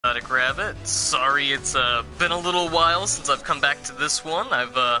Quixotic Rabbit. Sorry it's been a little while since I've come back to this one.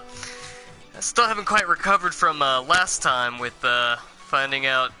 I still haven't quite recovered from last time with finding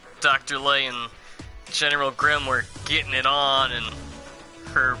out Dr. Lay and General Grimm were getting it on, and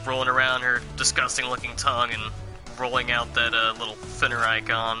her rolling around her disgusting looking tongue and rolling out that little finner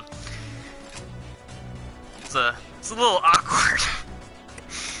icon. It's a little awkward.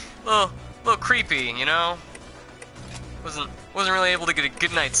 a little creepy, you know? Wasn't really able to get a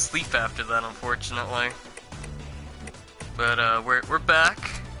good night's sleep after that, unfortunately. But we're back.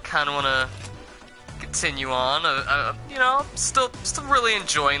 Kind of want to continue on. You know, still really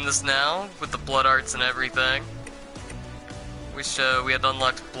enjoying this now with the blood arts and everything. Wish we had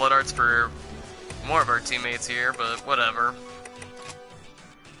unlocked blood arts for more of our teammates here, but whatever.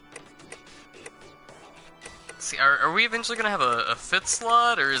 See, are we eventually gonna have a fifth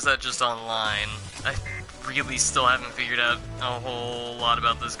slot, or is that just online? I really still haven't figured out a whole lot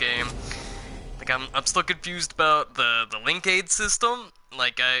about this game. Like, I'm still confused about the link aid system.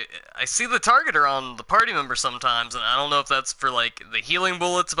 Like, I see the targeter on the party member sometimes, and I don't know if that's for, like, the healing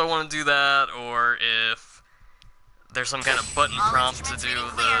bullets if I want to do that, or if there's some kind of button prompt to do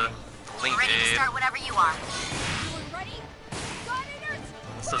the link aid. Start whatever you are.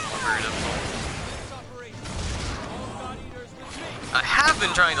 This doesn't look very difficult. I have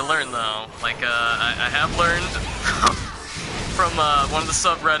been trying to learn, though. Like, I have learned from one of the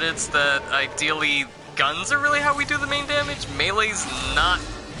subreddits that ideally guns are really how we do the main damage. Melee's not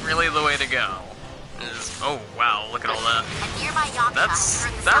really the way to go. Oh wow, look at all that.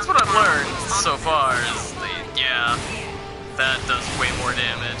 That's what I've learned so far. Yeah, that does way more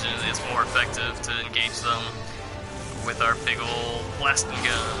damage, and it's more effective to engage them with our big ol' blasting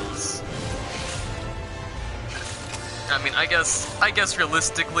guns. I mean, I guess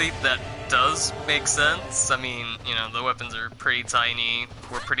realistically that does make sense. I mean, you know, the weapons are pretty tiny.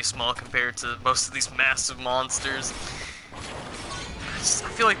 We're pretty small compared to most of these massive monsters. I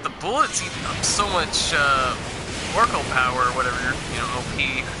feel like the bullets eat up so much Oracle power or whatever, you know,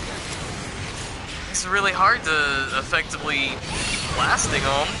 OP. It's really hard to effectively keep blasting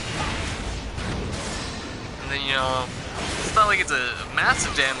them. And then, you know, it's not like it's a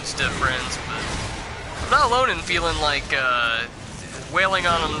massive damage difference, but I'm not alone in feeling like wailing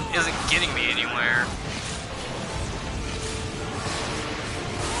on them isn't getting me anywhere.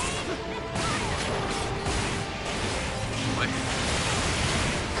 Wait.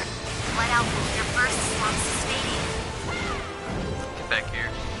 Let out your first steps is fading. Get back here.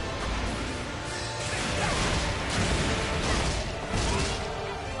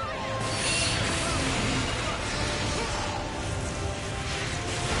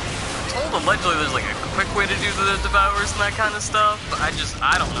 Allegedly there's like a quick way to do the devours and that kind of stuff, but I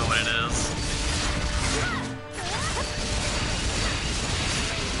don't know what it is.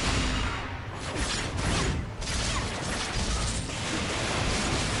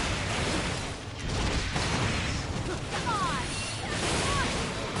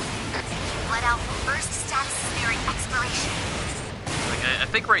 Let out first status sparing exploration. Like, I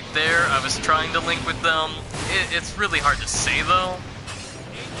think right there I was trying to link with them. It's really hard to say though.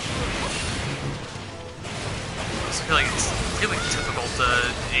 I feel like it's really difficult to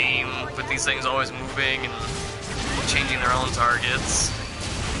aim with these things always moving and changing their own targets.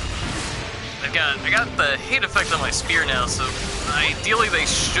 I got the hate effect on my spear now, so ideally they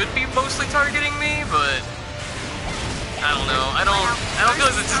should be mostly targeting me, but I don't know. I don't feel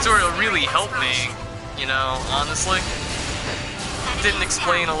like the tutorial really helped me, you know, honestly. It didn't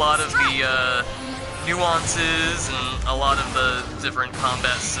explain a lot of the nuances and a lot of the different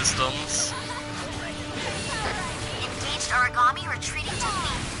combat systems. Origami retreating to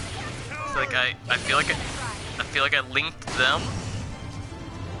me. It's like I feel like I linked them.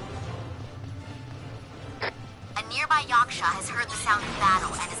 A nearby Yaksha has heard the sound of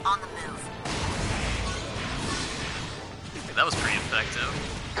battle and is on the move. Okay, that was pretty effective.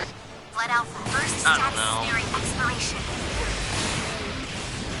 Let out first status sparing exploration.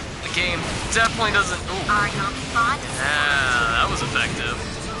 The game definitely doesn't. Ooh. Origami bond. Ah, that was effective.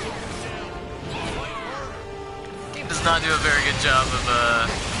 Does not do a very good job of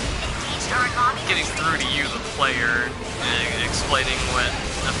getting through to you, the player, and explaining what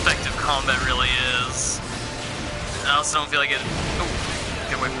effective combat really is. I also don't feel like it. Oh,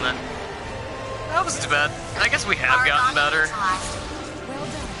 get away from that. That wasn't too bad. I guess we have gotten better.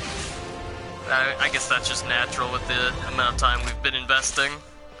 I guess that's just natural with the amount of time we've been investing.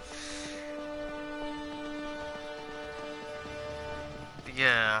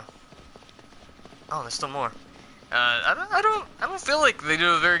 Yeah. Oh, there's still more. I don't feel like they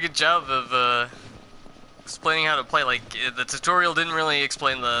do a very good job of explaining how to play. Like, the tutorial didn't really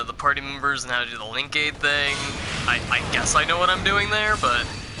explain the party members and how to do the link aid thing. I guess I know what I'm doing there, but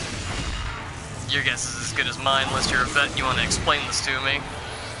your guess is as good as mine unless you're a vet and you want to explain this to me.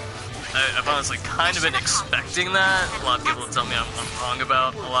 I've honestly kind of been expecting that. A lot of people tell me I'm wrong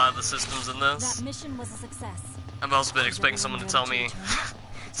about a lot of the systems in this. That mission was a success. I've also been expecting someone to tell me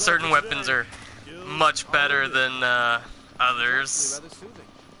certain weapons are much better than others.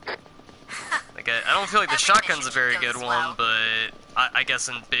 Like, I don't feel like the shotgun's a very good one, but I guess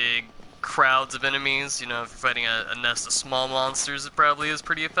in big crowds of enemies, you know, if you're fighting a nest of small monsters, it probably is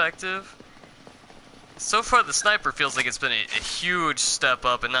pretty effective. So far, the sniper feels like it's been a huge step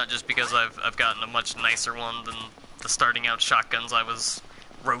up, and not just because I've gotten a much nicer one than the starting out shotguns I was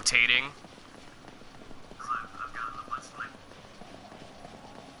rotating.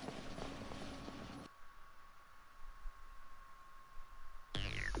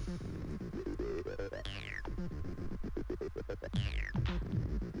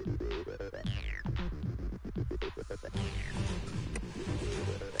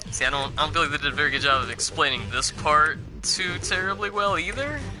 See, I don't feel like they did a very good job of explaining this part too terribly well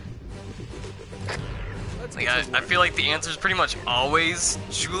either. Like, I feel like the answer is pretty much always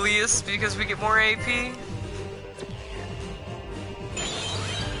Julius because we get more AP.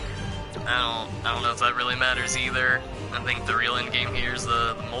 I don't know if that really matters either. I think the real end game here is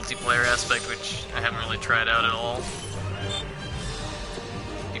the multiplayer aspect, which I haven't really tried out at all.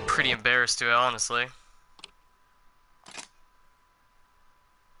 Be pretty embarrassed to, honestly.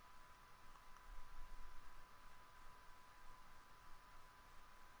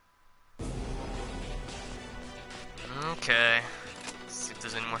 Okay, let's see if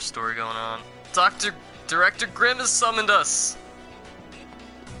there's any more story going on. Director Grimm has summoned us.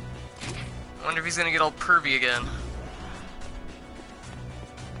 I wonder if he's gonna get all pervy again.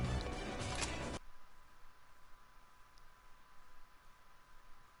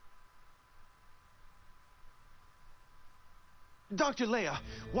 Dr. Leia,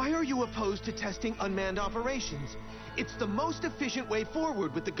 why are you opposed to testing unmanned operations? It's the most efficient way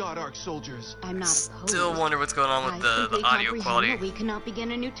forward with the God Arc soldiers. I'm not opposed. Still wonder what's going on with the audio quality. We cannot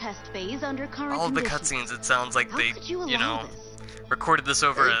begin a new test phase under current All of the conditions. cutscenes, it sounds like How they, could you you know, allow this? recorded this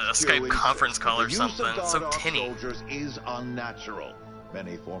over a Skype conference call or something. It's so tinny. Soldiers is unnatural.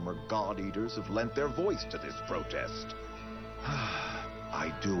 Many former God Eaters have lent their voice to this protest.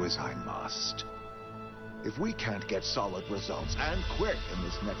 I do as I must. If we can't get solid results, and quick, in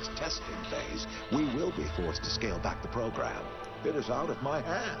this next testing phase, we will be forced to scale back the program. It is out of my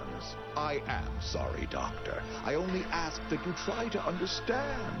hands. I am sorry, Doctor. I only ask that you try to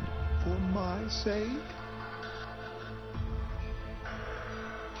understand, for my sake.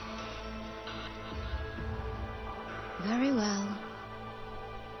 Very well.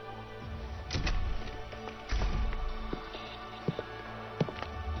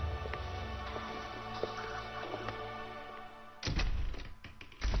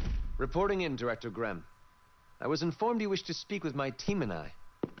 Reporting in, Director Grimm. I was informed you wish to speak with my team and I.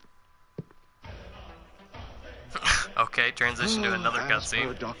 Okay, transition to another As per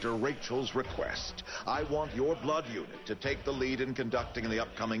cutscene. Dr. Rachel's request, I want your blood unit to take the lead in conducting the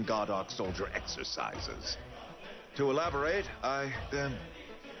upcoming God Arc soldier exercises. To elaborate,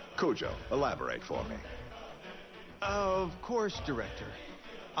 Cujo, elaborate for me. Of course, Director.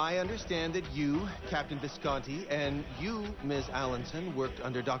 I understand that you, Captain Visconti, and you, Ms. Allenson, worked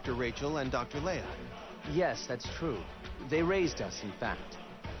under Dr. Rachel and Dr. Leia. Yes, that's true. They raised us, in fact.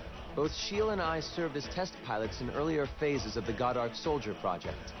 Both Sheila and I served as test pilots in earlier phases of the God Arc Soldier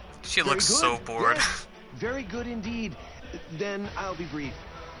project. She Very looks good. so bored. Yes, very good indeed. Then I'll be brief.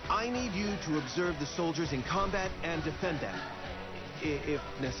 I need you to observe the soldiers in combat and defend them, if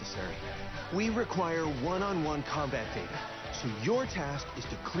necessary. We require one-on-one combat data, so your task is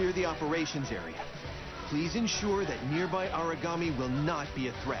to clear the operations area. Please ensure that nearby origami will not be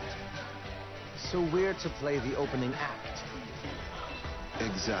a threat. So we're to play the opening act.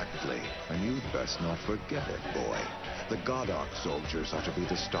 Exactly. And you'd best not forget it, boy. The God Arc soldiers are to be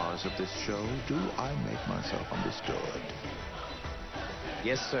the stars of this show. Do I make myself understood?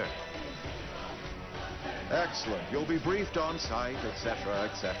 Yes, sir. Excellent. You'll be briefed on site,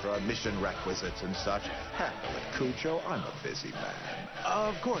 etc., mission requisites and such. Handle it, Cujo. I'm a busy man.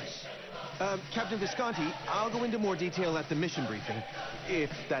 Of course. Captain Visconti, I'll go into more detail at the mission briefing,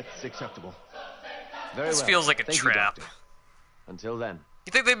 if that's acceptable. Very This well. feels like a Thank you, trap. Doctor. Until then.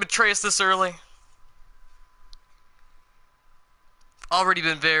 You think they betray us this early? Already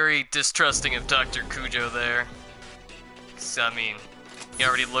been very distrusting of Dr. Cujo there. 'Cause, I mean, he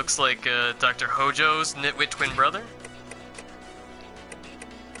already looks like Dr. Hojo's nitwit twin brother.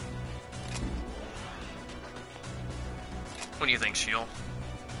 What do you think, Shield?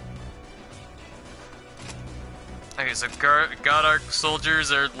 Okay, so God Arc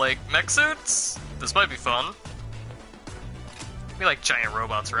soldiers are like mech suits? This might be fun. We like giant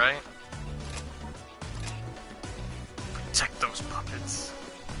robots, right? Protect those puppets.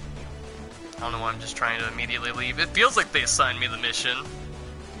 I don't know why I'm just trying to immediately leave. It feels like they assigned me the mission.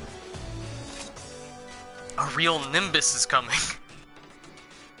 A real Nimbus is coming.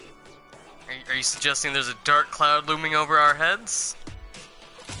 Are you suggesting there's a dark cloud looming over our heads?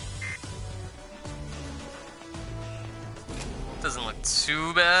 Doesn't look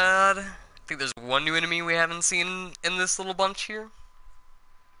too bad. I think there's one new enemy we haven't seen in this little bunch here.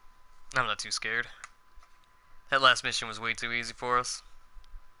 I'm not too scared. That last mission was way too easy for us.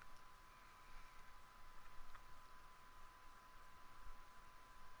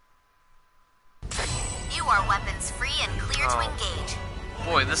 You are weapons free and clear to engage.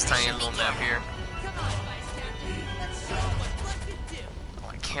 Boy, this tiny little map here. Oh,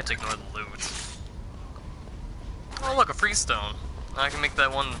 I can't ignore the loot. Oh look, a freestone. I can make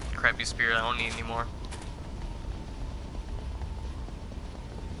that one crappy spear I don't need anymore.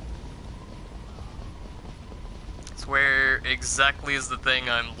 So where exactly is the thing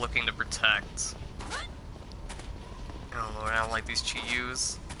I'm looking to protect? Oh lord, I don't like these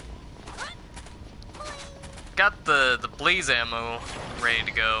Chi-Yus. Got the blaze ammo ready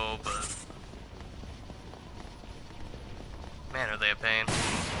to go, but man, are they a pain.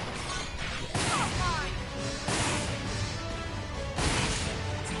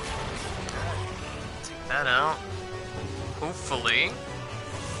 Take that out. Hopefully,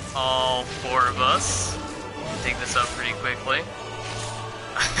 all four of us take this out pretty quickly.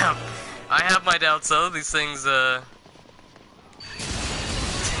 I have my doubts though. These things tend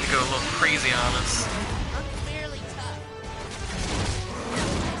to go a little crazy on us.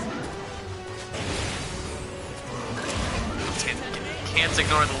 Can't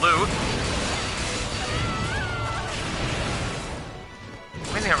ignore the loot.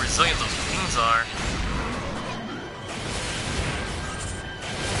 Amazing how resilient those wings are.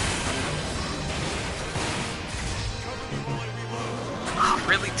 Oh,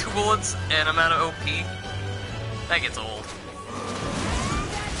 really? 2 bullets and I'm out of OP? That gets old.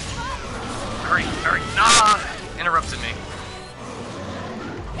 Hurry, hurry. Ah! Interrupted me.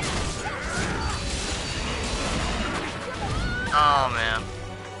 Oh man.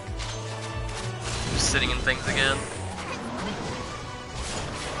 Just sitting in things again.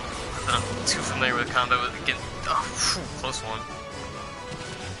 I'm too familiar with combat with again. Oh, phew, close one.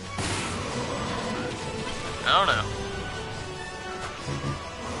 I don't know.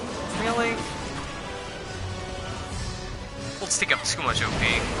 Really? Let's take up too much OP.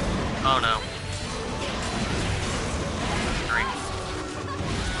 Oh no. Great.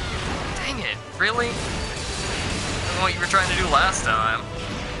 Dang it, really? What you were trying to do last time.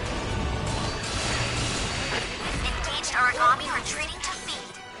 Engaged origami retreating to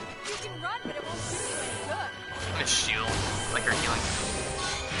feed. You can run, but it won't do you any good. I'm a shield, like her healing.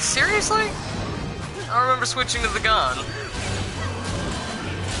 Seriously? I remember switching to the gun.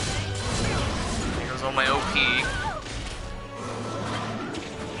 Here goes all my OP.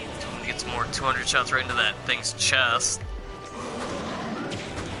 I'm gonna get some more 200 shots right into that thing's chest.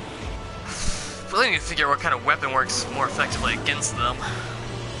 Really need to figure out what kind of weapon works more effectively against them.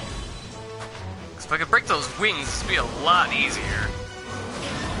 Cause if I could break those wings, this would be a lot easier.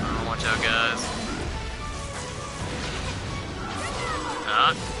 Oh, watch out, guys.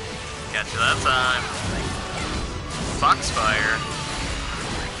 Ah, got you that time. Foxfire.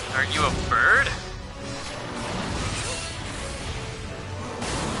 Aren't you a bird?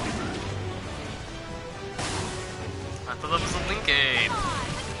 I thought that was a link aid.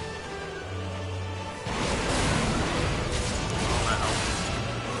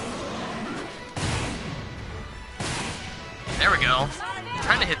 There we go. I'm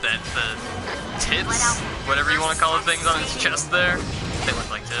trying to hit the tits, whatever you want to call the things on his chest there. They look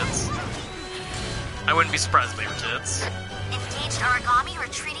like tits. I wouldn't be surprised if they were tits. Engaged origami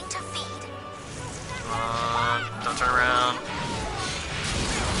retreating to feed. Come on, don't turn around.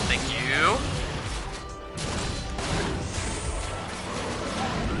 Thank you.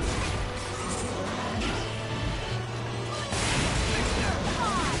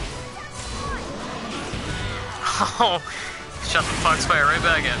 Oh, shot the foxfire right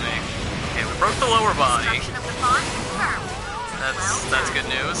back at me. Okay, we broke the lower body. Construction of the bond confirmed. That's good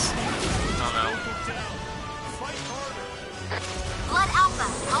news. Oh no. Blood Alpha,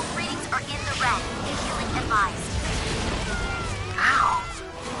 health readings are in the red. Healing advised. Ow.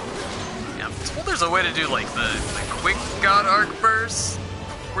 Yeah, I'm told there's a way to do like the quick God Arc burst,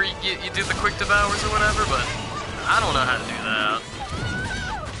 where you do the quick devours or whatever, but I don't know how to do that.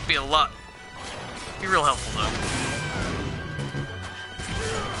 Be a lot. Be real helpful though.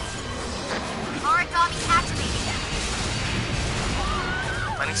 Origami activated.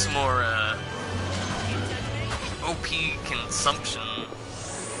 Finding some more OP consumption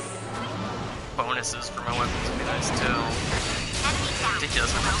bonuses for my weapons would be nice too. Enemy down.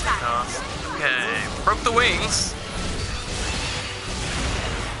 Ridiculous how much Well they done. cost. Okay, broke the wings.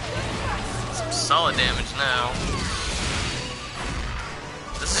 Some solid damage now.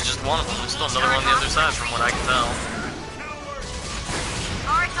 This is just one of them. There's still another one on the other side from what I can tell.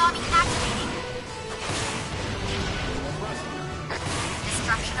 Origami activating.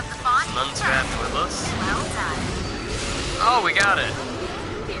 Destruction of the bond. None's happy with us. Well done. Oh, we got it.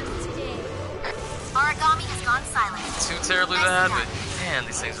 Origami has gone silent. Too terribly bad, but man,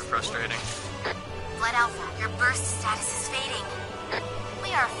 these things are frustrating. Blood Alpha, your burst status is fading.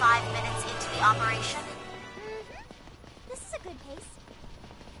 We are 5 minutes into the operation. This is a good pace.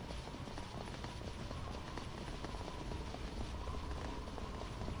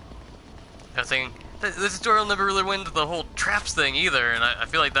 I think this tutorial never really went into the whole traps thing either, and I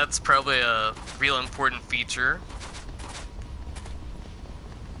feel like that's probably a real important feature.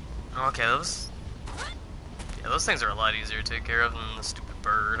 Okay, those things are a lot easier to take care of than the stupid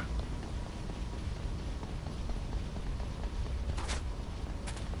bird.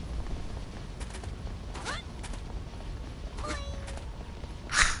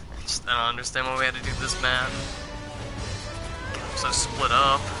 I don't understand why we had to do this, man. Get them so split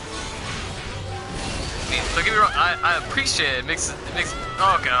up. I mean, don't get me wrong, I appreciate it. It makes,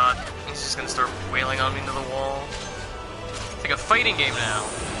 oh god. He's just gonna start wailing on me into the wall. It's like a fighting game now.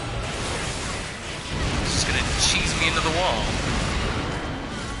 He's just gonna cheese me into the wall.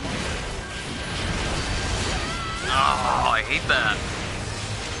 Oh, I hate that.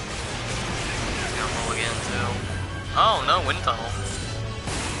 He's gonna roll again, too. Oh, no, wind tunnel.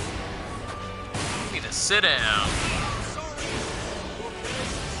 You need to sit down.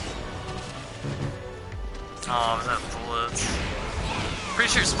 Oh, was that bullets? Pretty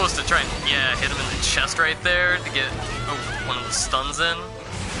sure you're supposed to try and, yeah, hit him in the chest right there to get one of the stuns in.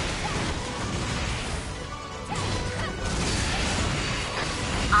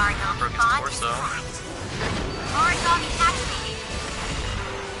 Origami Broke his bond torso. intact. Origami activating.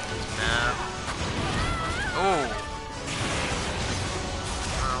 Nah. Oh.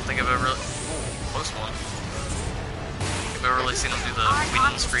 I don't think I've ever really... Ooh, close one. I've ever really seen him do the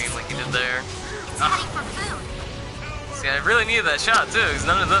wind scream like he did there. It's heading for food. See, I really needed that shot too, because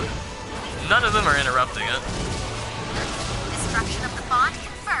none of them are interrupting it. Destruction of the bond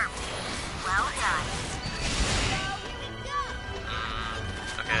confirmed. Well done.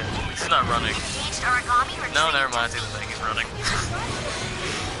 Okay, at least he's not running. Engaged origami retreat. No, never mind, I see the thing, he's running.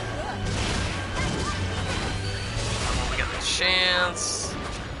 We got the chance.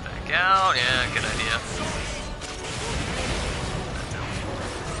 Back out, yeah, good idea.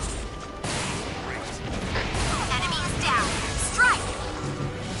 Enemy is down. Strike.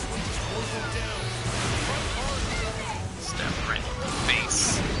 Step right in the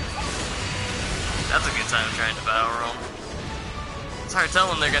face. That's a good time to try and devour them. It's hard to tell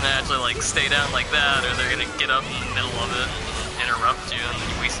when they're gonna actually like stay down like that, or they're gonna get up in the middle of it and interrupt you, and then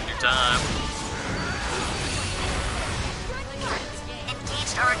you wasted your time.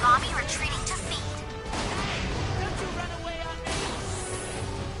 Engaged origami retreating to feed.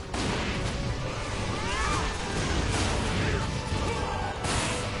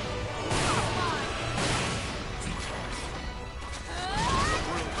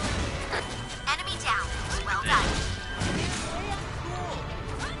 Enemy down. Well done.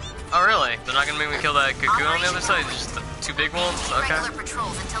 Oh really? They're not gonna make me kill that cocoon on the other side? Just the two big ones? Okay. Regular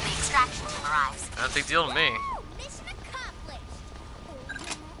patrols until the extraction team arrives. Not a big deal to me. Mission accomplished.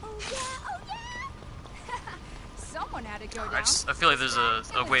 Oh yeah. Someone had to go down. I feel like there's a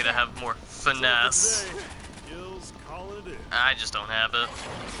way to have more finesse. I just don't have it.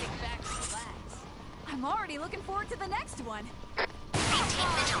 Kick back and relax. I'm already looking forward to the next one. Maintain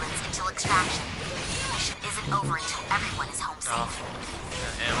vigilance until extraction. Mission isn't over until everyone is home safe. Oh.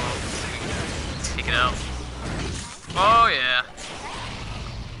 Ammo. Take it out. Oh yeah.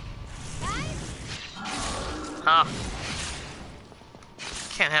 Ha.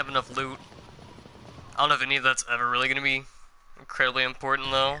 Can't have enough loot. I don't know if any of that's ever really gonna be incredibly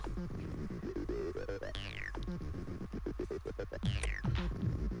important though.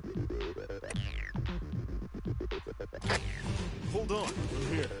 Hold on,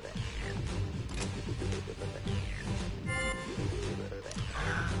 I'm here.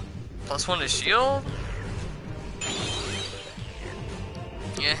 +1 to shield?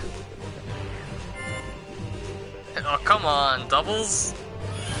 Yeah. Oh, come on, doubles?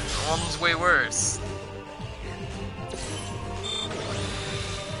 One's way worse.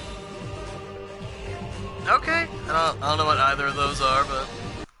 Okay, I don't know what either of those are, but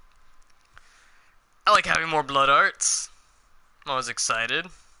I like having more blood arts. I'm always excited.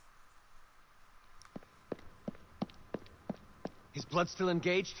 Is Blood still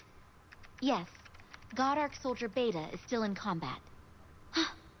engaged? Yes. God Arc Soldier Beta is still in combat.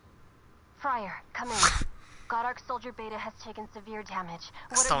 Friar, come in. God Arc Soldier Beta has taken severe damage.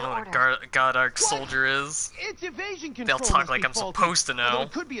 I just don't know what a God Arc Soldier is. Its evasion control They'll talk must like be I'm faulty, supposed to although know.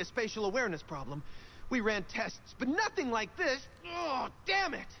 it could be a spatial awareness problem. We ran tests, but nothing like this. Oh,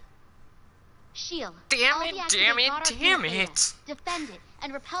 damn it! Shield. Damn I'll it, deactivate damn it, God Arc damn Beta. it. Defend it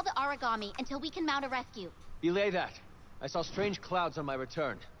and repel the origami until we can mount a rescue. Belay that. I saw strange clouds on my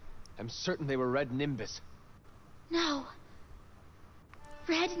return. I'm certain they were red Nimbus. No.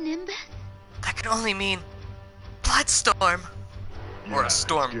 Red Nimbus? That could only mean Bloodstorm. Or Yeah, a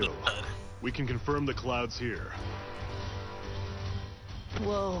storm Jill. blood. We can confirm the clouds here.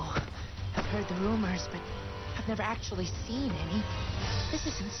 Whoa. I've heard the rumors, but I've never actually seen any. This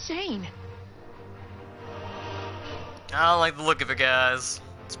is insane. I don't like the look of it, guys.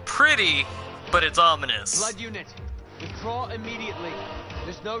 It's pretty, but it's ominous. Blood unit, withdraw immediately.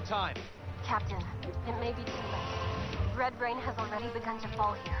 There's no time. Captain, it may be too late. Red rain has already begun to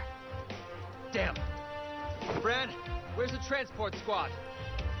fall here. Damn. Fran, where's the transport squad?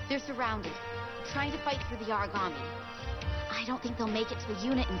 They're surrounded, trying to fight through the origami. I don't think they'll make it to the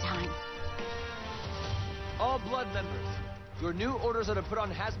unit in time. All Blood members, your new orders are to put on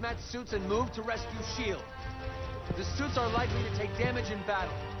hazmat suits and move to rescue S.H.I.E.L.D. The suits are likely to take damage in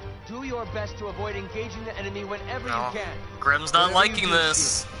battle. Do your best to avoid engaging the enemy whenever No. you can. Grimm's not Whatever you liking do,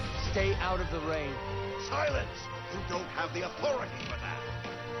 this. S.H.I.E.L.D., stay out of the rain. Silence! You don't have the authority for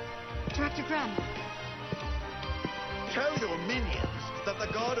that. Director Grimm, Tell your minions that the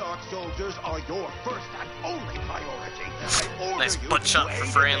God Arc soldiers are your first and only priority. I order Nice you butt to shot aid for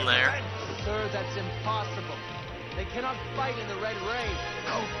in Fran their there. defense. Sir, that's impossible. They cannot fight in the red rain.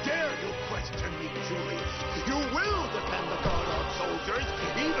 How dare you question me, Julius? You will defend the God Arc soldiers,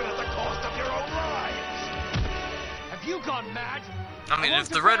 even at the cost of your own lives. Have you gone mad? I mean, if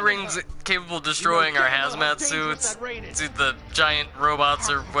the Red Ring's capable of destroying our hazmat suits, do the giant robots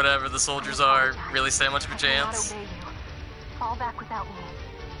or whatever the soldiers are really stand much of a I cannot chance? obey you. Fall back without me.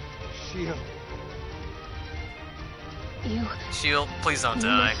 S.H.I.E.L.D. You Shield, please don't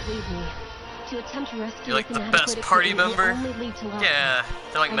die. must leave me. To attempt to rescue You're like with the inadequate best party equipment member? will only lead to loss. Yeah,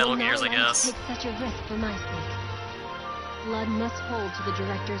 they're like I Metal will not Gears, I allow you to guess. take such a risk for my sake. Blood must hold to the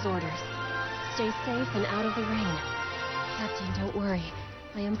director's orders. Stay safe and out of the rain. Captain, don't worry.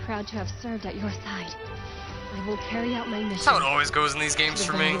 I am proud to have served at your side. I will carry out my mission. That's how it always goes in these games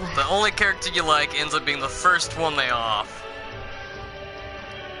for me. The only character you like ends up being the first one they off.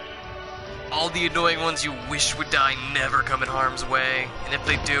 All the annoying ones you wish would die never come in harm's way, and if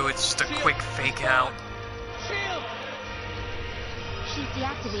they do, it's just a quick fake out. S.H.I.E.L.D. she's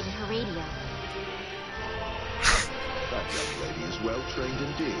deactivated her radio. That young lady is well trained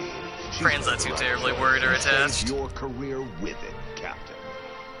indeed. She's Fran's not made the too right terribly choice. worried or You saved attached. your career with it, Captain.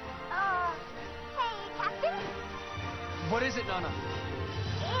 Hey, Captain? What is it, Nana?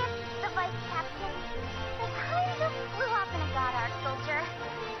 It's the Vice Captain. They kind of flew up in a God Arc soldier.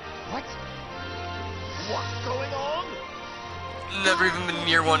 What? What's going on? Never even been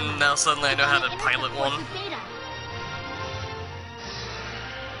near one, and now suddenly I know how to pilot one. Beta.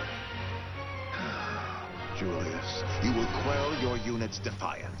 Julius, you will quell your unit's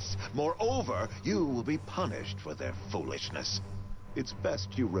defiance. Moreover, you will be punished for their foolishness. It's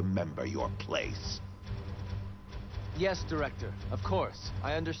best you remember your place. Yes, Director. Of course.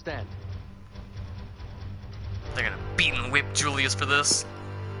 I understand. They're gonna beat and whip Julius for this.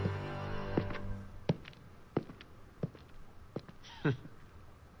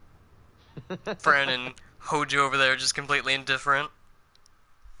 Fran and Hojo over there are just completely indifferent.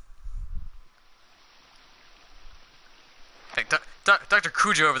 Hey, Dr.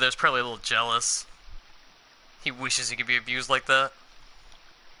 Kujo over there is probably a little jealous. He wishes he could be abused like that.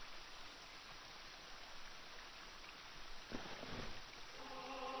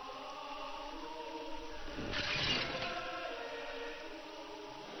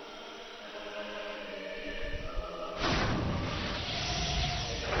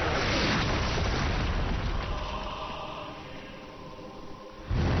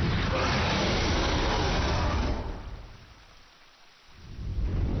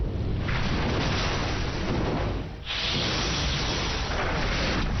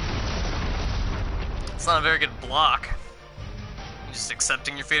 It's not a very good block. You're just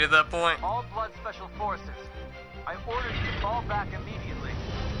accepting your fate at that point. All Blood Special Forces, I ordered you to fall back immediately.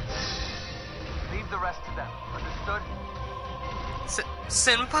 Leave the rest to them. Understood?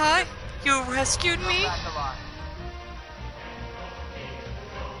 Senpai? You rescued me? Back alive.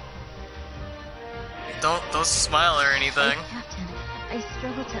 Don't smile or anything. Oh, Captain, I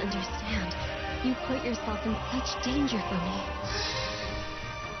struggle to understand. You put yourself in such danger for me.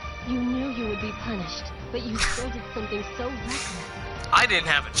 You knew you would be punished, but you still did something so reckless. I didn't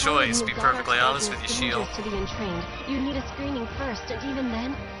have a choice, to be perfectly honest with you, Shield. To the untrained, you need a screening first, and even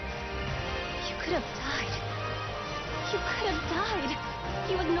then, you could have died. You could have died.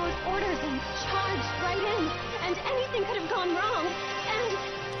 You ignored orders and charged right in, and anything could have gone wrong.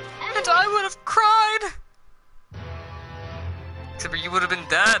 And I would have cried. Except for you would have been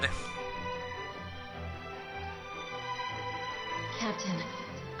dead. Captain,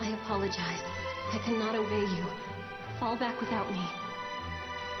 I apologize. I cannot obey you. Fall back without me.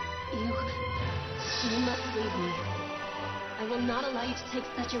 You must leave me. I will not allow you to take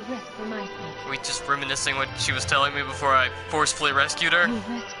such a risk for my sake. Were we just reminiscing what she was telling me before I forcefully rescued her? You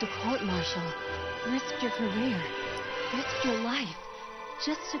risked a court-martial, risked your career, risked your life,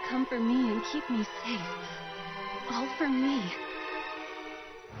 just to come for me and keep me safe. All for me.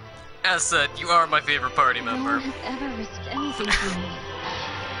 As said, you are my favorite party member. No one has ever risked anything for me.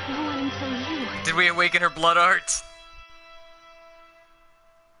 No one until you. Did we awaken her blood art?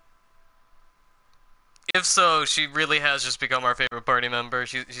 If so, she really has just become our favorite party member.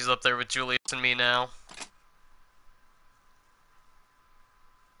 She's up there with Julius and me now.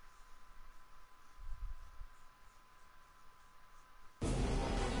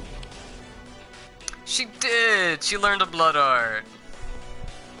 She did! She learned a blood art.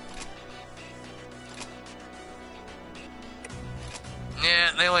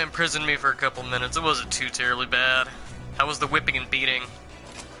 Yeah, they only imprisoned me for a couple minutes. It wasn't too terribly bad. How was the whipping and beating?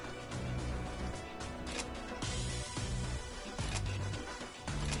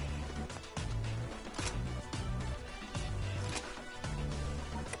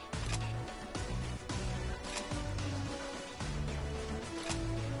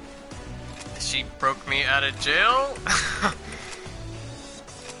 She broke me out of jail?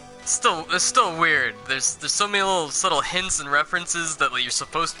 It's still weird. There's so many little subtle hints and references that like you're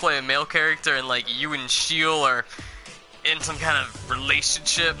supposed to play a male character and like you and Shield are in some kind of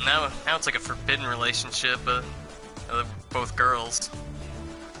relationship. Now it's like a forbidden relationship, but they're both girls.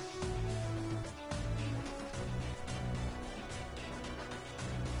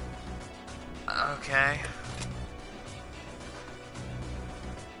 Okay.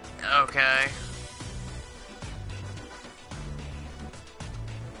 Okay.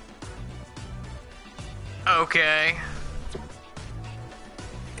 Okay.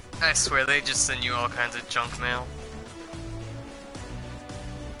 I swear they just send you all kinds of junk mail.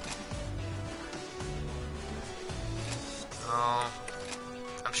 Oh,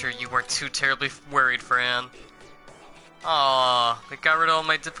 I'm sure you weren't too terribly worried, Fran. Aw, they got rid of all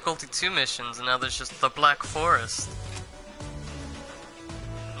my difficulty 2 missions and now there's just the Black Forest.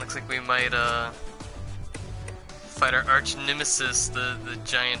 Looks like we might fight our arch nemesis, the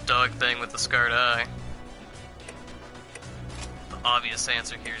giant dog thing with the scarred eye. The obvious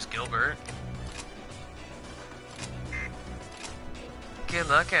answer here is Gilbert. Good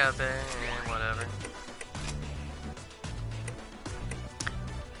luck out there. Whatever.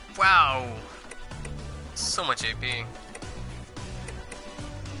 Wow! So much AP.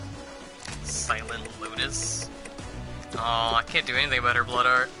 Silent Lotus. Oh, I can't do anything about her blood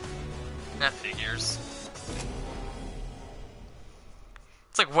art. That figures.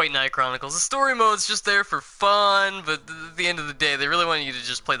 It's like White Knight Chronicles. The story mode's just there for fun, but at the end of the day, they really want you to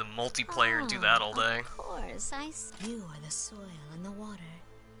just play the multiplayer and do that all day. Of course, you are the soil and the water.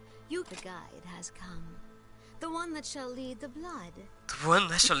 You, the guide, has come. The one that shall lead the blood. The one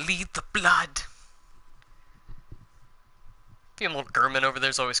that shall lead the blood. Little Gurman over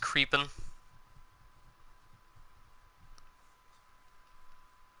there's always creeping.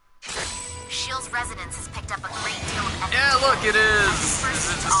 Shield's resonance has picked up a great deal of evidence. Yeah, look, it is. Is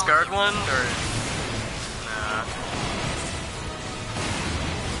it the scarred one, or nah?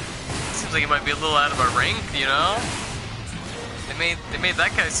 Seems like it might be a little out of our rank, you know. They made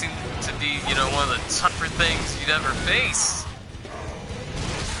that guy seem to be, you know, one of the tougher things you'd ever face.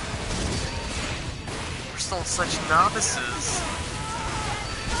 We're still such novices.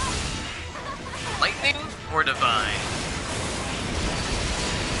 Lightning or divine?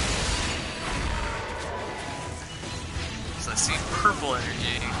 So I see purple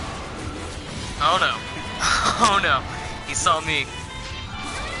energy. Oh no. Oh no. He saw me.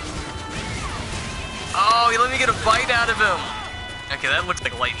 Oh, he let me get a bite out of him. Okay, that looks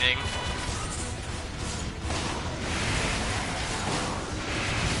like lightning.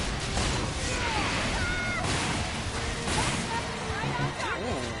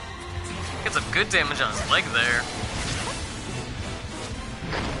 Get some good damage on his leg there.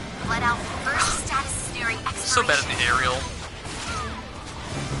 Let out burst status is nearing expiration. So bad at the aerial.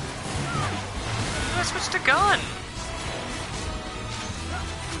 I switched to gun.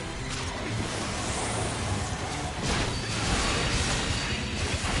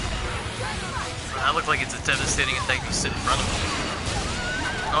 That looked like it's a devastating attack to sit in front of him.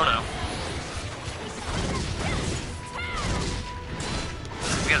 Oh no.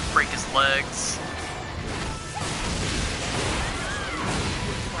 We gotta break his legs.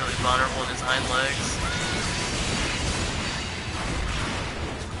 Really vulnerable in his hind legs.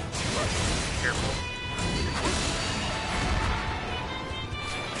 Careful.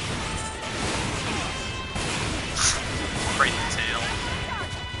 Right in the tail.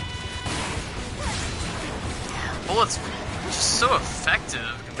 Bullets just so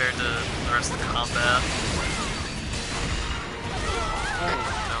effective compared to the rest of the combat. Oh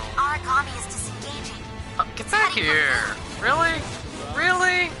no. Origami is disengaging. Oh, get back here! Really?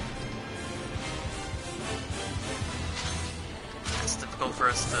 Really? It's difficult for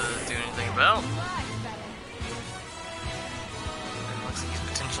us to do anything about. It looks like he's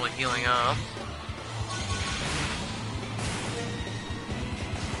potentially healing up.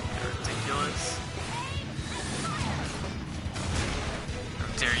 Ridiculous. How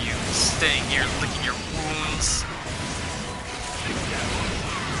dare you staying here licking your wounds?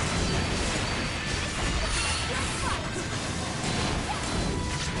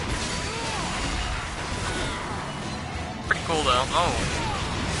 Pretty cool though.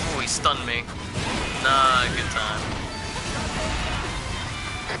 Oh, he stunned me. Nah, good time.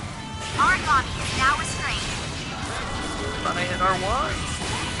 Origami is now restrained. Thought I hit R1.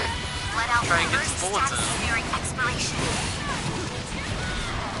 Let out Try and get burst the bullets status in. is nearing expiration.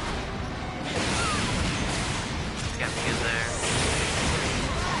 Got me in there.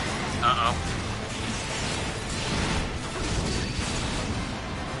 Uh-oh.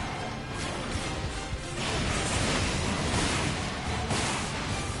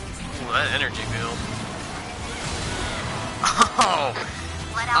 Ooh, that energy build. Oh!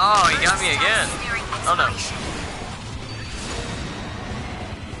 Let out Oh, he got burst me status again. is nearing Oh no. expiration.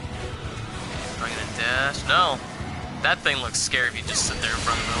 Am I gonna dash? No. That thing looks scary if you just sit there in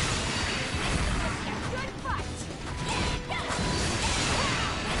front of him.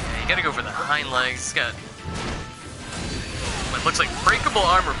 Yeah, you gotta go for the hind legs. He's got what looks like breakable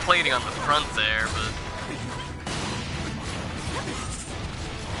armor plating on the front there, but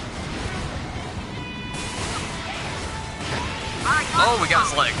oh, we got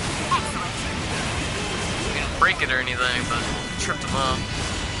his leg. We didn't break it or anything, but tripped him up.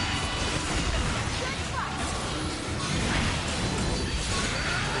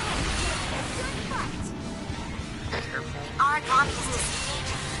 Careful. Origami is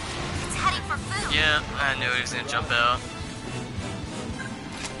disengaging. It's heading for food. Yeah, I knew he was gonna jump out.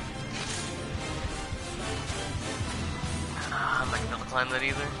 I'm not gonna be able to climb that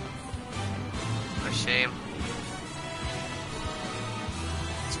either. What a shame.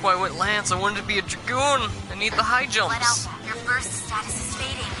 That's why I went Lance. I wanted to be a Dragoon. I need the high Let jumps. out your burst status is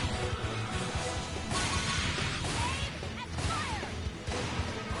fading.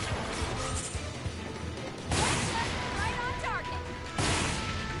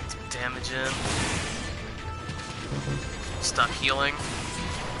 Some damage in. Stop healing.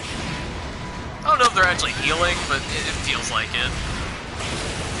 I don't know if they're actually healing, but it feels like it.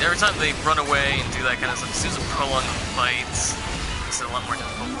 Every time they run away and do that kind of stuff, it seems to prolong the fights. Makes it a lot more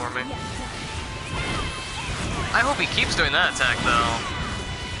difficult for me. I hope he keeps doing that attack, though.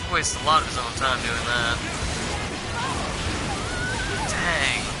 He wastes a lot of his own time doing that.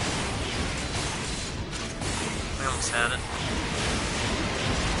 Dang. We almost had it.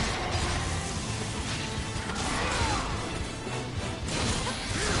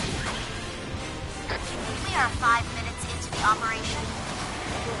 We are 5 minutes into the operation.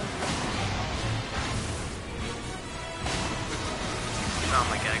 Oh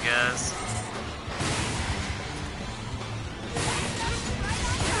my god, guys.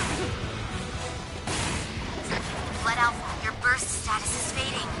 Let out your burst status is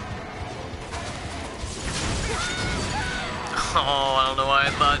fading. Oh, I don't know why I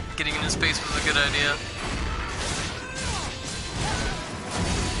thought getting into space was a good idea.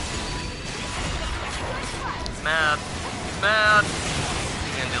 He's mad. He's mad.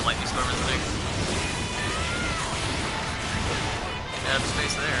 He's gonna do a lightning storm, isn't he? Out of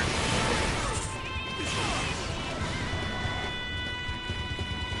space there.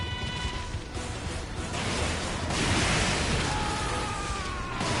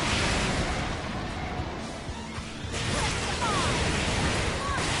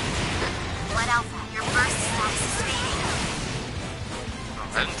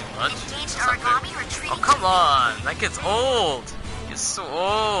 Come on, that gets old. It's so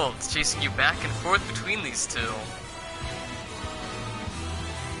old. It's chasing you back and forth between these two.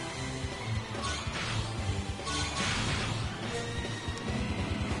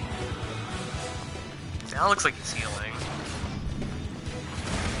 That looks like he's healing.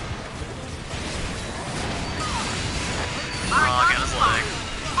 Oh, I got his leg.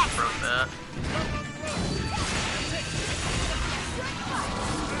 Broke that.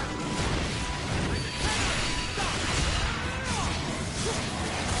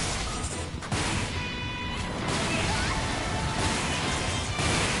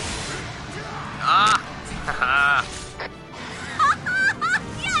 Ah! Haha!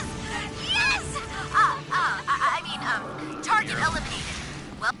 Yes! Yes! Target eliminated.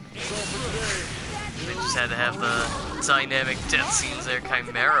 Well, They just had to have the dynamic death scenes there.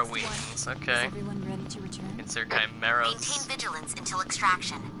 Chimera wings. Okay. Everyone ready to return? It's their chimeras. maintain vigilance until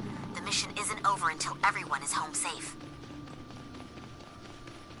extraction. The mission isn't over until everyone is home safe.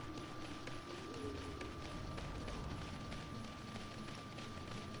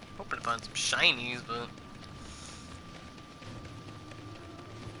 Hoping to find some shinies, but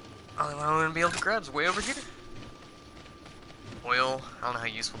only one I'm gonna be able to grab is way over here. Oil. I don't know how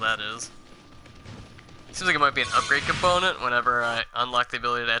useful that is. Seems like it might be an upgrade component whenever I unlock the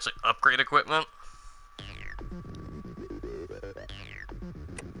ability to actually upgrade equipment.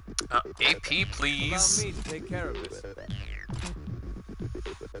 AP, please. Allow me to take care of this.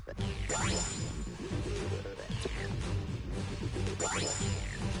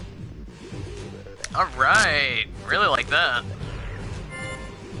 Alright, really like that.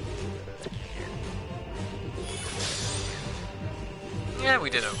 Yeah, we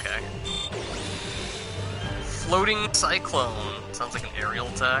did okay. Floating cyclone. Sounds like an aerial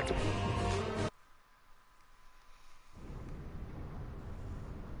attack.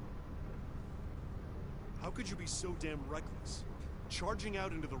 How could you be so damn reckless? Charging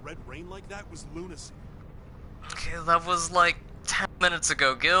out into the red rain like that was lunacy. Okay, that was like 10 minutes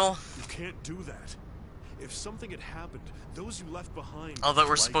ago, Gil. You can't do that. If something had happened, those you left behind... Although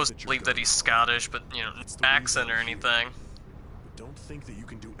we're like supposed to believe that he's Scottish, but, you know, It's the accent or reason I'm anything. But don't think that you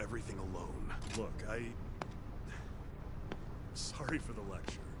can do everything alone. Look, Sorry for the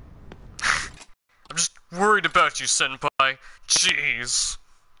lecture. I'm just worried about you, Senpai. Jeez.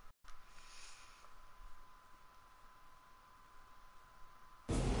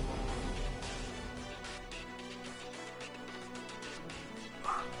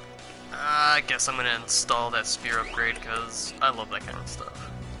 I guess I'm gonna install that spear upgrade because I love that kind of stuff.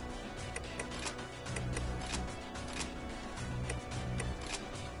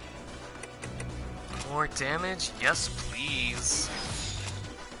 More damage? Yes, please.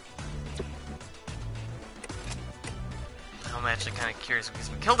 I'm actually kind of curious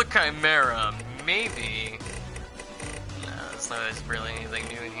because we killed the Chimera. Maybe. Nah, there's not really anything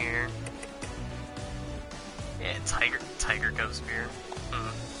new in here. Yeah, Tiger Cub Spear.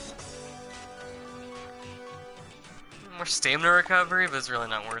 More stamina recovery, but it's really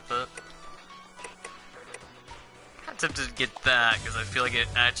not worth it. I'm tempted to get that because I feel like it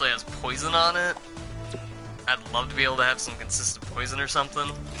actually has poison on it. I'd love to be able to have some consistent poison or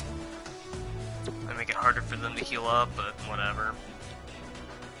something. Might make it harder for them to heal up, but whatever.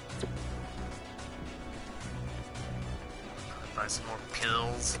 Buy some more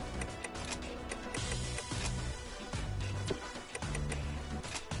pills.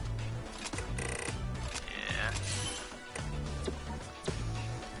 Yeah.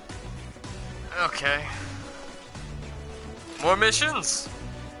 Okay. More missions?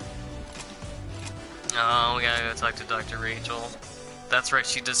 Oh, we gotta go talk to Dr. Rachel. That's right,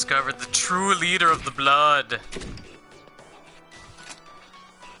 she discovered the true leader of the blood.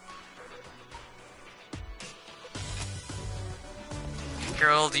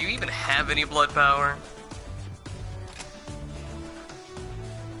 Girl, do you even have any blood power?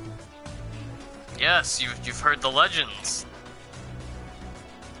 Yes, you've heard the legends.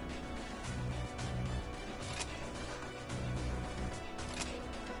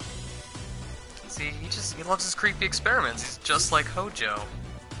 See, he loves his creepy experiments. He's just like Hojo.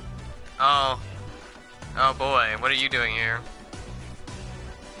 Oh boy, what are you doing here?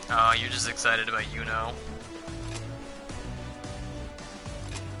 Oh, you're just excited about Yuno.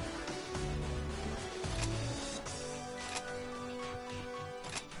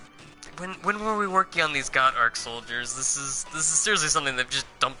 When were we working on these God Arc soldiers? This is seriously something they've just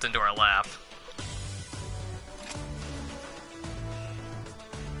dumped into our lap.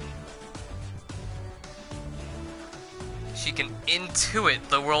 She can intuit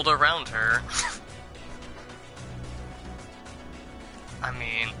the world around her. I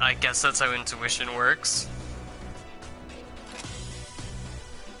mean, I guess that's how intuition works.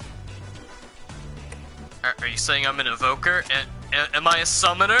 Are you saying I'm an evoker? Am I a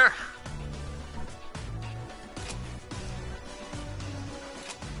summoner?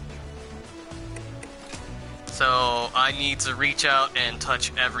 So, I need to reach out and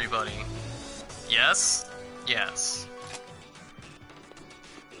touch everybody. Yes? Yes.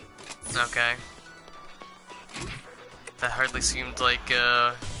 Okay. That hardly seemed like,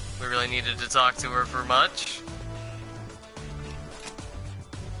 we really needed to talk to her for much.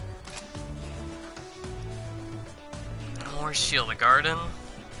 Where's Shield? The garden?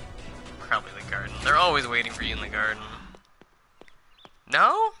 Probably the garden. They're always waiting for you in the garden.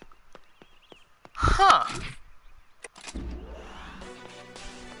 No? Huh.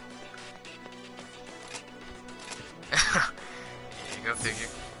 Yeah, go figure.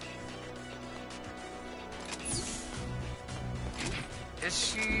 Is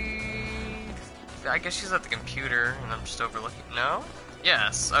she... I guess she's at the computer, and I'm just overlooking... No?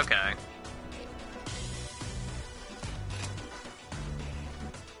 Yes, okay.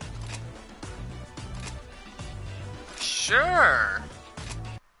 Sure!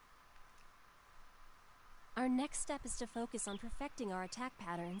 Our next step is to focus on perfecting our attack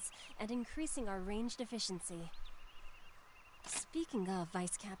patterns and increasing our ranged efficiency. Speaking of,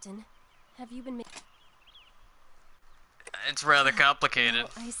 Vice Captain, have you been It's rather complicated.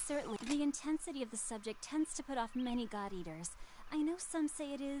 Well, I certainly... The intensity of the subject tends to put off many God-Eaters. I know some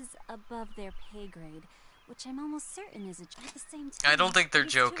say it is above their pay grade, which I'm almost certain is at the same time. I don't think they're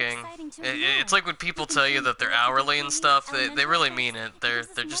joking. It's like when people tell you that they're hourly and stuff, they really mean it. They're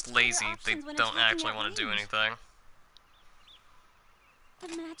just lazy. They don't actually want to do anything.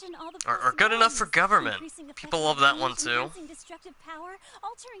 Imagine all the or good enough for government. People love that one too. Destructive power,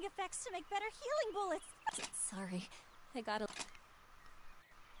 altering effects to make better healing bullets. Sorry, I gotta...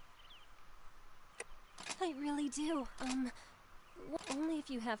 I really do. Only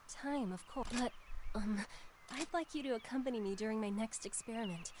if you have time, of course. But, I'd like you to accompany me during my next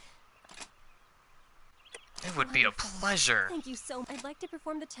experiment. It would be a pleasure. Thank you so much. I'd like to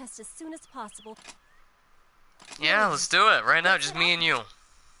perform the test as soon as possible. Yeah, let's do it. Right now, just me and you.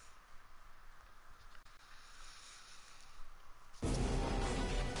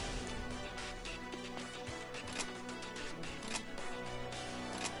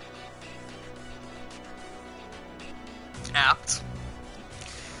 Apt.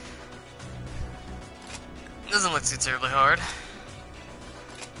 Doesn't look too terribly hard.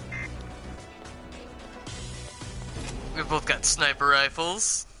 We've both got sniper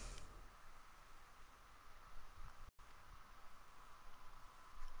rifles.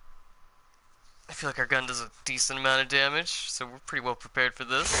 I feel like our gun does a decent amount of damage, so we're pretty well prepared for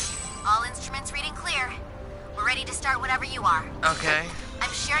this. All instruments reading clear. We're ready to start whenever you are. Okay.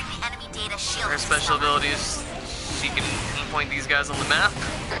 I'm sharing the enemy data shield. Her special ability is she can pinpoint these guys on the map.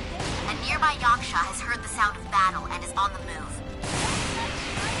 A nearby Yaksha has heard the sound of battle and is on the move.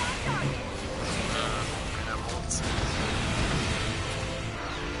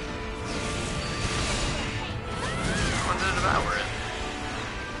 Want to devour it.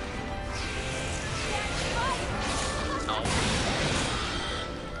 Oh.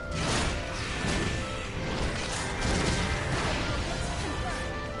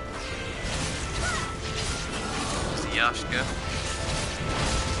 There's the Yashka.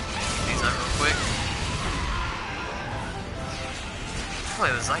 These out real quick.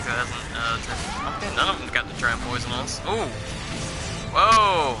 Hopefully the Zyko hasn't, okay, none of them got to try and poison us. Ooh!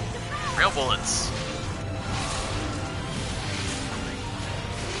 Whoa! Real bullets.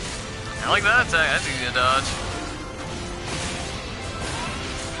 I like that attack, that's easy to dodge.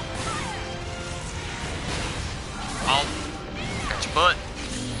 Oh, got your butt.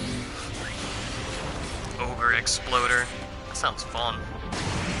 Ogre Exploder. That sounds fun.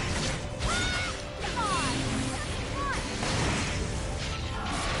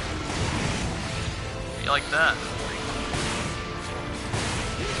 You like that?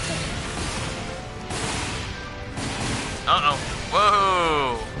 Uh-oh.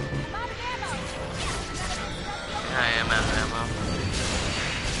 Whoa! I am out of ammo.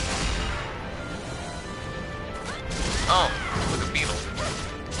 Oh, look at Beetle.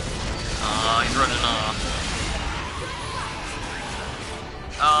 He's running off.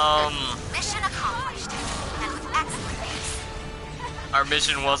 Mission accomplished. And with excellent pace. Our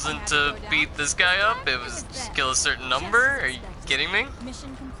mission wasn't to beat this guy up, it was just kill a certain number? Are you kidding me?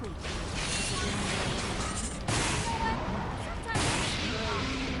 Mission complete.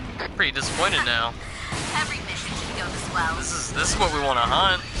 Pretty disappointed now. Every mission should go this well. This is what we want to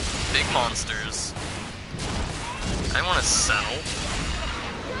hunt. Big monsters. I want to settle.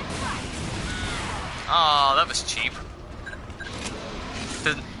 Aw, that was cheap.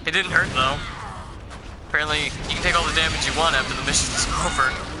 It didn't hurt though. Apparently, you can take all the damage you want after the mission's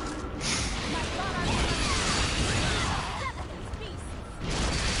over.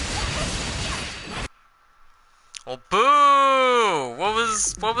 Well, boo!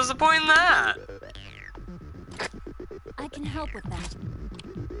 What was the point in that? I can help with that.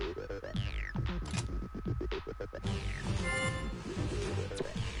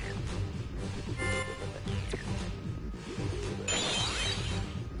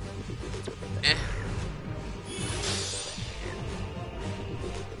 Eh.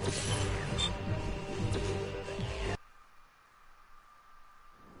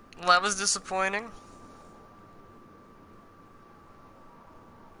 Well, that was disappointing.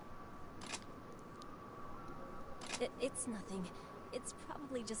 It's nothing. It's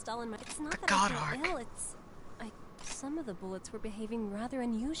probably just all in my... It's not The that God I feel Arc. ill, it's... Some of the bullets were behaving rather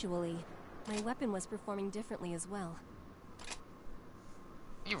unusually. My weapon was performing differently as well.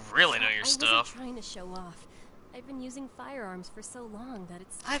 You really know your I stuff. wasn't trying to show off. I've been using firearms for so long that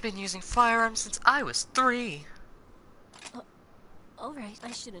it's... I've been using firearms since I was 3. Alright,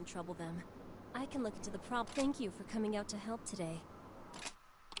 I shouldn't trouble them. I can look into the problem. Thank you for coming out to help today.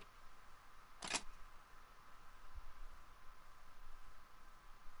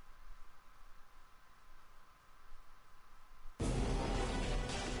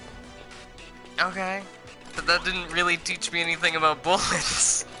 Okay. But that didn't really teach me anything about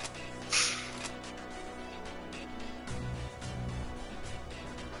bullets.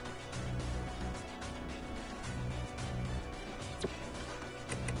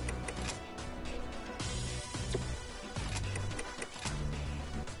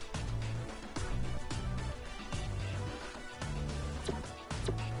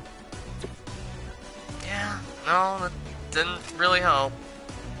 Yeah, no, that didn't really help.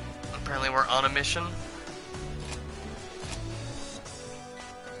 Apparently we're on a mission.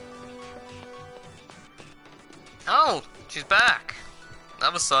 Oh, she's back.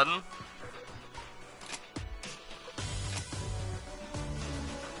 That was sudden.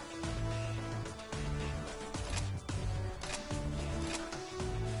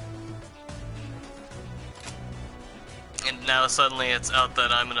 And now suddenly it's out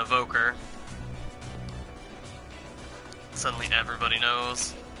that I'm an evoker. Suddenly everybody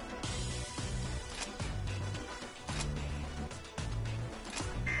knows.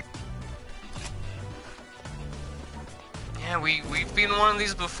 Yeah, we've been one of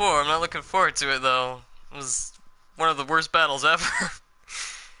these before. I'm not looking forward to it though. It was one of the worst battles ever.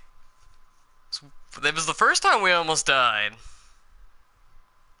 It was the first time we almost died.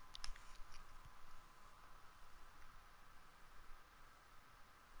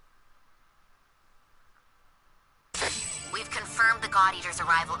 We've confirmed the God Eater's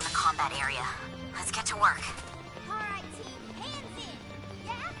arrival in the combat area. Let's get to work. Alright, team, hands in.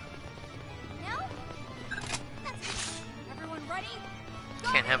 Yeah? No? That's good. Everyone ready?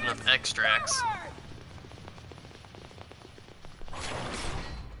 Can't have enough extracts.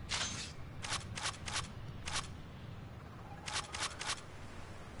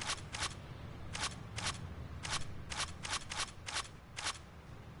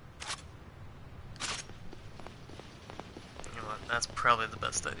 You know what? That's probably the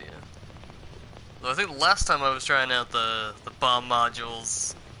best idea. Though I think last time I was trying out the bomb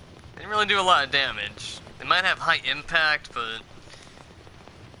modules, they didn't really do a lot of damage. They might have high impact, but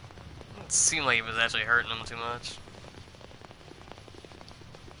it seemed like it was actually hurting them too much.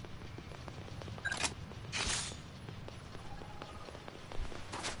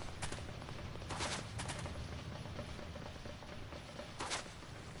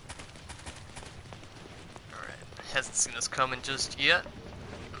 Alright, hasn't seen us coming just yet.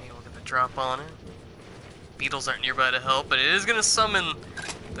 Maybe we'll get the drop on it. Beetles aren't nearby to help, but it is gonna summon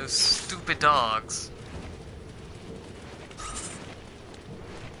those stupid dogs.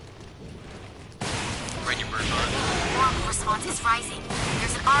 Right in your bird bot. Oracle response is rising.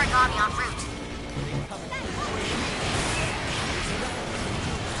 There's an origami en route.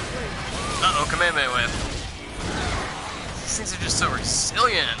 Uh-oh, Kamehameha Wave. These things are just so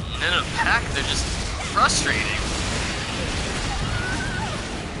resilient, and in a pack they're just frustrating.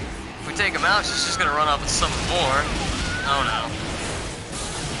 If we take them out, she's just gonna run off and summon more. Oh no.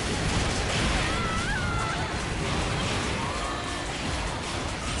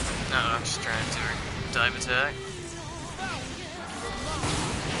 No, I'm just trying to do her dive attack.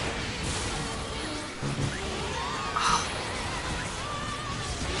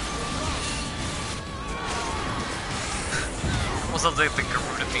 Almost looks like the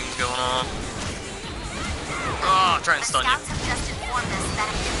Garuda theme's going on. Oh, try and stun you. Scouts have just informed us that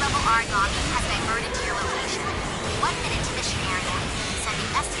a mid-level origami has diverted to your location. 1 minute to mission area.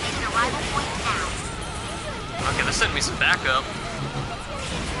 Sending estimated arrival point now. Okay, they're sending me some backup.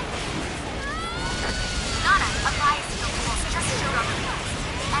 Nana, a bias-field pulse just showed on the news.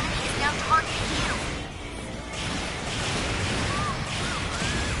 The enemy is now targeting you.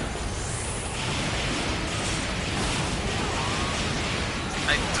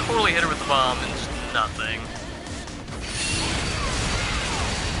 I totally hit her with the bomb and just nothing.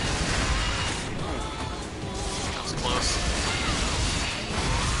 That was close.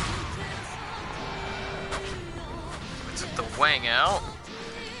 We took the wang out.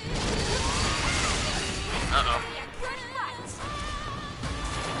 Uh-oh.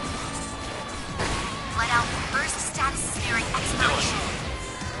 Let out first status smearing exploration.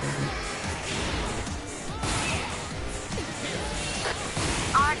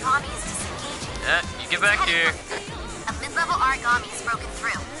 Origami is disengaging. Yeah, you get back here. A mid-level origami is broken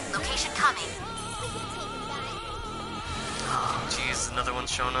through. Location coming. Oh, jeez, another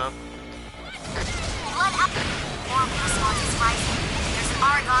one's showing up. Blood up. Horrible response is rising. There's an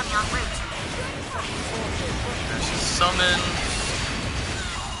origami en route. She's summoned.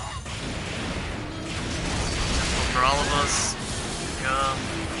 For all of us. Yeah.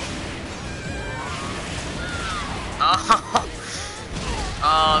 Oh.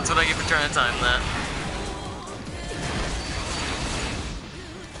 Oh, that's what I get for trying to time that.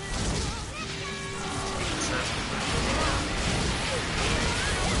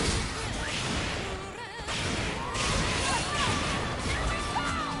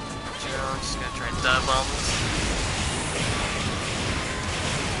 I'm just gonna try and dive bomb this.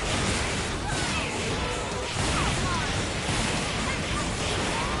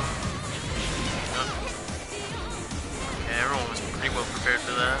 Okay, everyone was pretty well prepared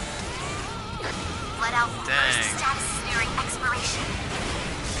for that. Let out Dang. first status smearing exploration.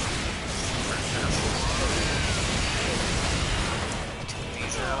 Take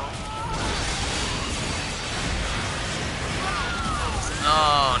these out.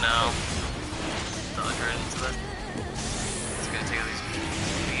 Oh no. Dodge right into that. It's gonna take out these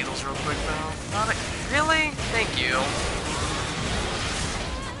beetles real quick though. Not a, really? Thank you.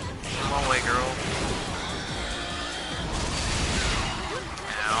 Come on, way, girl.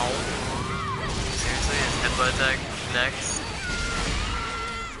 Ow. Seriously? Is headbutt attack next?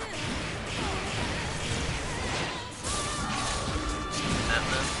 That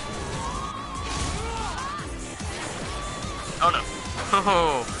then. Oh no.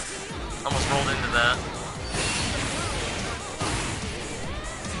 Oh, almost rolled into that.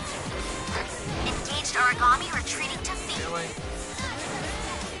 Engaged origami retreating to feet. Really?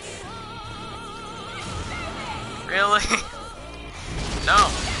 Really? No.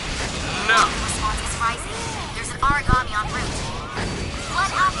 No. Response is rising. There's an origami en route.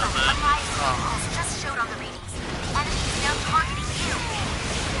 Blood Alpha, a bias pulse just showed on the readings. The enemy is now targeting you.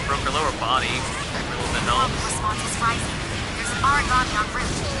 Broke her lower body. A little bit helps. Response is rising. There's an origami en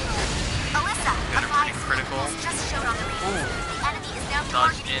route. Alyssa, Got a her pretty bias critical. pulse just showed on the readings. The enemy is now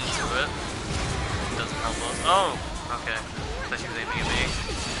Dodge targeting into you. it. Doesn't help us. Oh, okay. Thought she was aiming at me.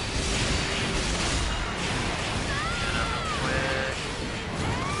 Get up real quick.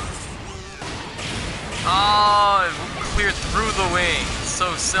 Oh, it cleared through the wing.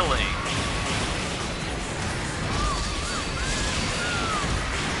 So silly.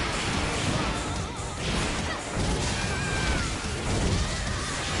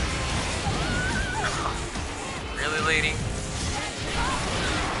 Really, lady?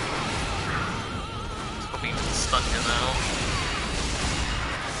 Hoping to stun him out.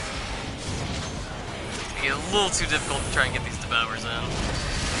 It'd be a little too difficult to try and get these devours in.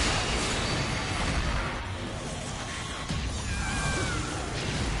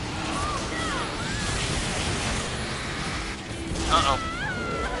 Uh-oh.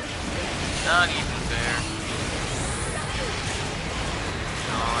 Not even fair.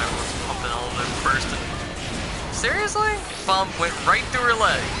 Oh, everyone's pumping all of their burst. Seriously? Bomb went right through her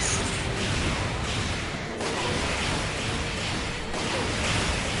legs.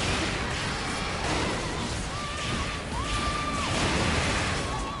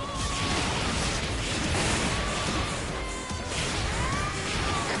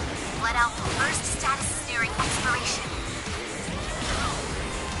 Let out first status smearing exploration.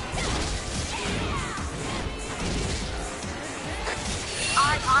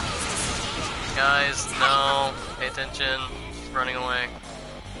 Origami is disengaging. Guys, no. Pay attention. She's running away.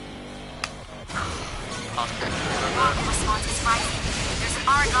 Response is rising. There's an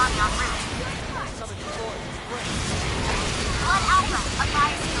origami en route. Blood Alpha, a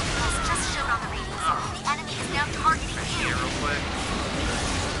bias field pulse just showed on the readings. The enemy is now targeting you. Here, real quick.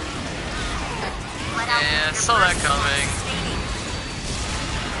 Let out Yeah, your saw that burst coming. stating.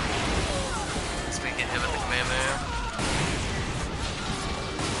 Let's get hit with the Kamehameha.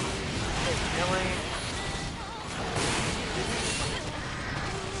 Really?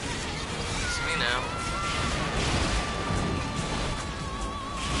 It's me now.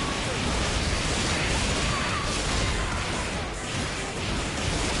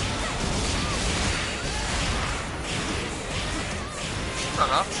 Run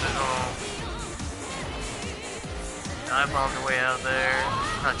up to dive bombed her way out there.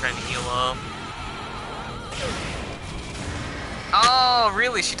 Not trying to heal up. Oh,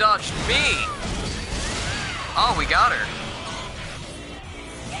 really? She dodged me! Oh, we got her.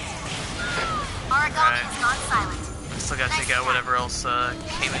 Origami has gone silent. Still gotta take out whatever else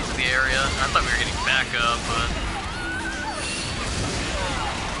came into the area. I thought we were getting back up, but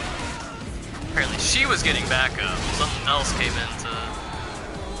apparently she was getting back up. Something else came in to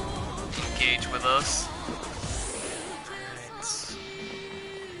engage with us.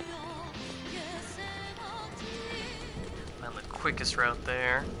 Found the quickest route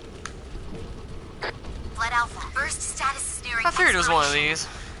there. Blood Alpha, burst status is nearing I figured it was one of expiration. these.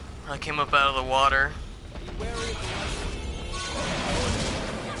 I came up out of the water.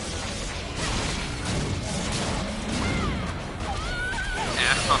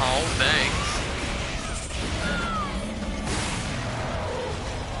 Oh, thanks.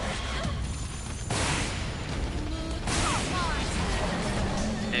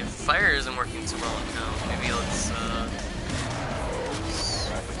 If fire isn't working too well now, maybe let's switch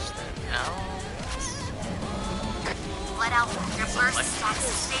that out. Blood Alpha, your burst status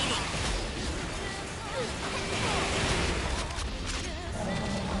is fading.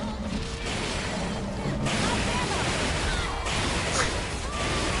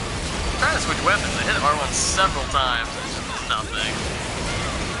 Trying to switch weapons. I hit R1 several times. It's just nothing.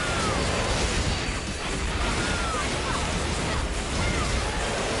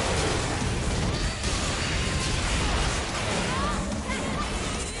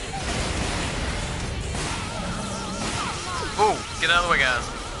 Oh, get out of the way, guys.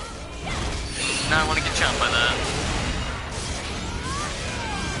 Now I want to get chomped by that.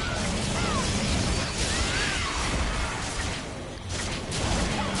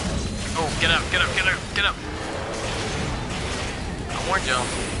 Oh, get up, get up, get up, get up. I warned y'all.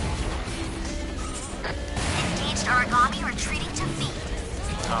 Engaged Origami retreating to feet.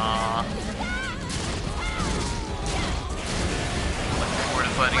 Aww. Looking forward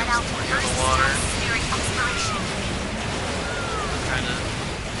to fighting Blood him Alpha, since we're here in burst the water. status is nearing expiration. Trying to...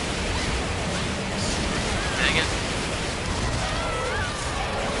 Dang it.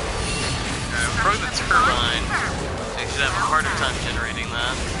 Alright, we broke the turbine. They should have a harder time generating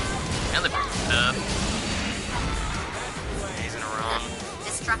that. And they broke the death. He's gonna run.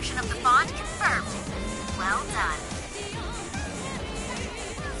 Destruction of the bond confirmed. Well done.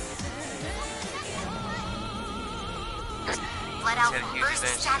 Blood He's Alpha, got a huge burst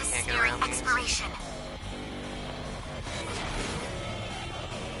advantage, status he can't is get nearing around these. expiration.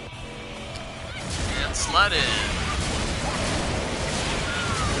 And slide in.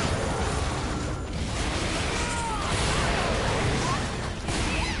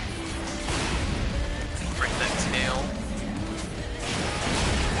 Break that tail.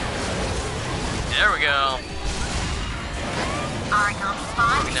 There we go. Origami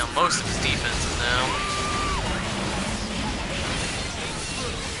bond. Taking down most of his defenses now.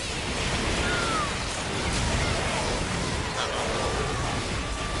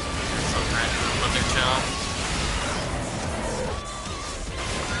 Still trying to let their jump.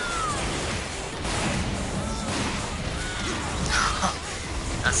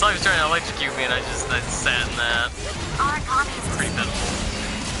 I saw he was trying to electrocute me and I sat in that. Origami is Pretty pitiful.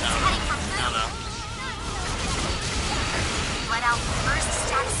 heading for I don't know. Blood Alpha, burst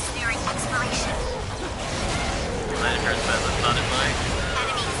status is nearing expiration. That didn't hurt as bad as I thought it might.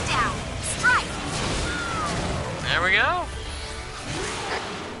 Enemy is down. Strike. There we go.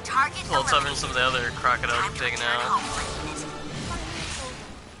 Target It's a little tougher than eliminated. some of the other crocodiles Time we've to taken return out. home for a unit.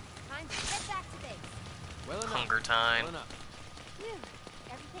 Time to get back to base. Well enough. Hunger time. Well enough. Phew,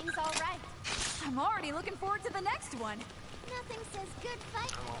 everything's all right. I'm already looking forward to the next one. Nothing says good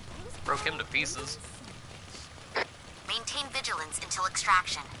fight. Oh, broke him to pieces. Maintain vigilance until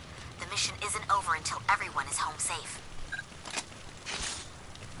extraction. The mission isn't over until everyone is home safe.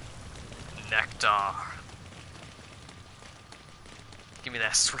 Nectar. Give me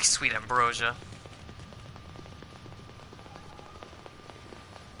that sweet, sweet ambrosia.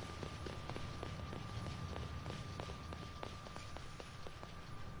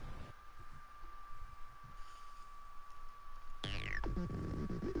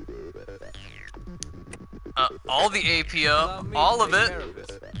 all the AP up, all of it.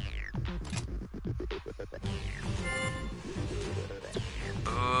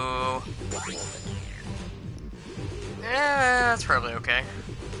 Boo. That's probably okay.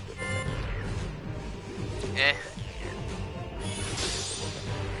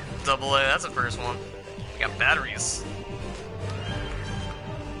 Double A, that's the first one. We got batteries.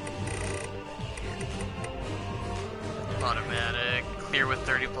 Automatic, clear with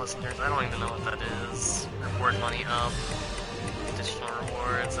 30 plus turns. I don't even know what that is. Reward money up. Additional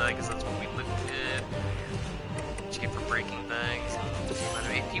rewards, I guess that's what we lifted. Cheap for breaking things. Amount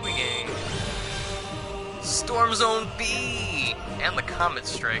of AP we gain. Storm Zone B! And the Comet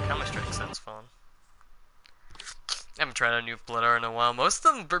Strike. Comet Strike sounds fun. I haven't tried a new Blood Art in a while. Most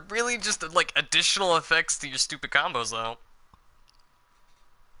of them are really just like additional effects to your stupid combos though.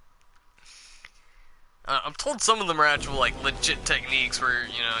 I'm told some of them are actual like legit techniques where,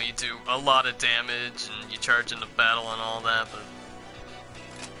 you know, you do a lot of damage and you charge into battle and all that, but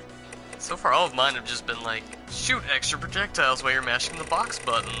so far all of mine have just been like, shoot extra projectiles while you're mashing the box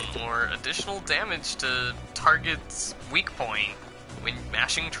button, or additional damage to target's weak point when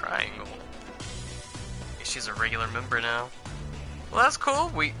mashing triangle. She's a regular member now. Well, that's cool.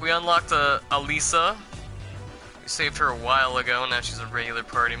 We unlocked Alisa. We saved her a while ago, now she's a regular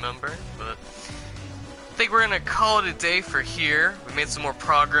party member. But I think we're gonna call it a day for here. We made some more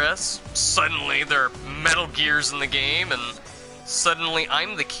progress. Suddenly there are Metal Gears in the game, and suddenly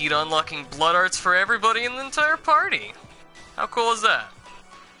I'm the key to unlocking blood arts for everybody in the entire party. How cool is that?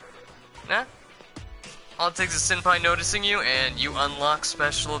 Nah? All it takes is Senpai noticing you, and you unlock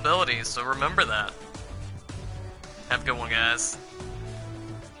special abilities, so remember that. Have a good one, guys.